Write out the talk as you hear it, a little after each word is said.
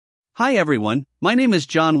Hi everyone, my name is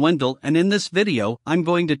John Wendell and in this video I'm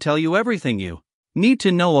going to tell you everything you need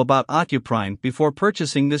to know about Ocuprime before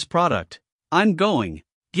purchasing this product. I'm going to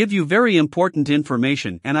give you very important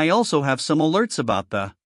information and I also have some alerts about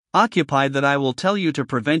the Occupy that I will tell you to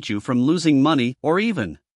prevent you from losing money or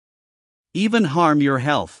even harm your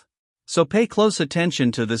health. So pay close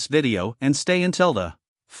attention to this video and stay until the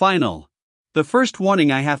final. The first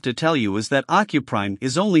warning I have to tell you is that Ocuprime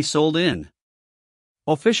is only sold in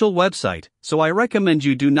official website, so I recommend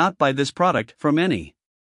you do not buy this product from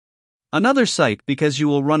another site because you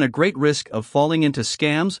will run a great risk of falling into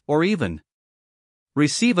scams or even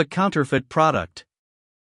receive a counterfeit product.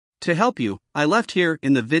 To help you, I left here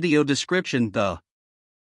in the video description the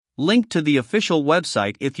link to the official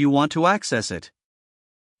website if you want to access it.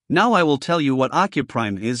 Now I will tell you what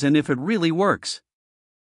Ocuprime is and if it really works.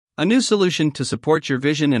 A new solution to support your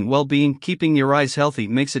vision and well-being. Keeping your eyes healthy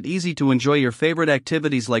makes it easy to enjoy your favorite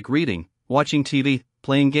activities like reading, watching TV,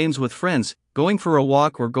 playing games with friends, going for a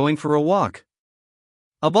walk or going for a walk.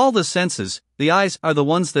 Of all the senses, the eyes are the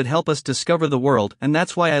ones that help us discover the world, and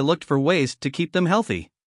that's why I looked for ways to keep them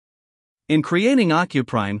healthy. In creating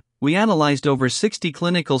Ocuprime, we analyzed over 60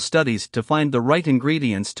 clinical studies to find the right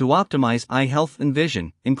ingredients to optimize eye health and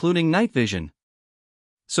vision, including night vision.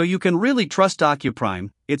 So you can really trust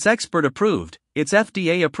Ocuprime. It's expert approved, it's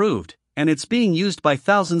FDA approved, and it's being used by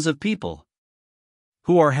thousands of people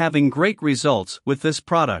who are having great results with this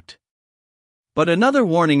product. But another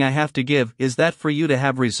warning I have to give is that for you to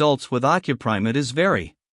have results with Ocuprime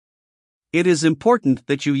it is important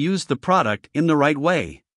that you use the product in the right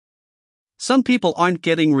way. Some people aren't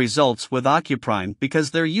getting results with Ocuprime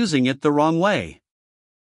because they're using it the wrong way.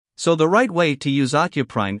 So the right way to use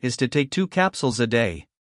Ocuprime is to take 2 capsules a day.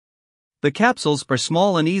 The capsules are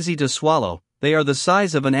small and easy to swallow, they are the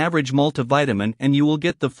size of an average multivitamin and you will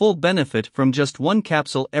get the full benefit from just 1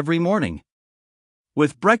 capsule every morning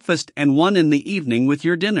with breakfast and 1 in the evening with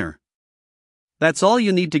your dinner. That's all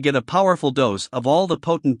you need to get a powerful dose of all the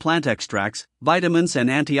potent plant extracts, vitamins and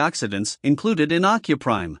antioxidants included in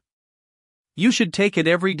Ocuprime. You should take it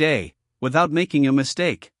every day, without making a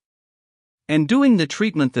mistake. And doing the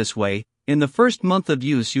treatment this way, in the first month of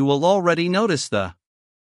use you will already notice the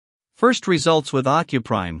first results with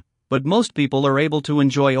Ocuprime, but most people are able to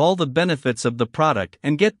enjoy all the benefits of the product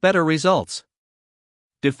and get better results.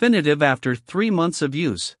 Definitive after 3 months of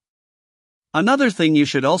use. Another thing you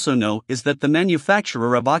should also know is that the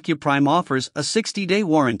manufacturer of Ocuprime offers a 60-day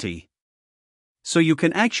warranty. So you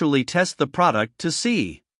can actually test the product to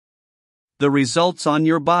see the results on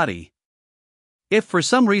your body. If for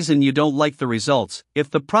some reason you don't like the results, if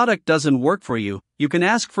the product doesn't work for you, you can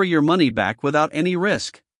ask for your money back without any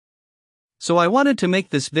risk. So I wanted to make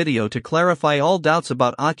this video to clarify all doubts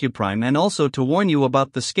about Ocuprime and also to warn you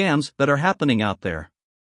about the scams that are happening out there.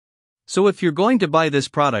 So if you're going to buy this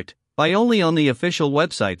product, buy only on the official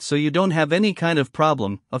website so you don't have any kind of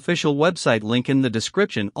problem. Official website link in the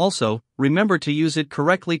description. Also, remember to use it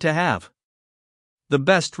correctly to have the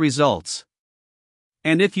best results.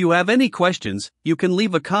 And if you have any questions, you can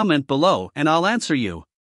leave a comment below and I'll answer you.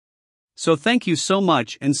 So thank you so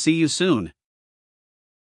much and see you soon.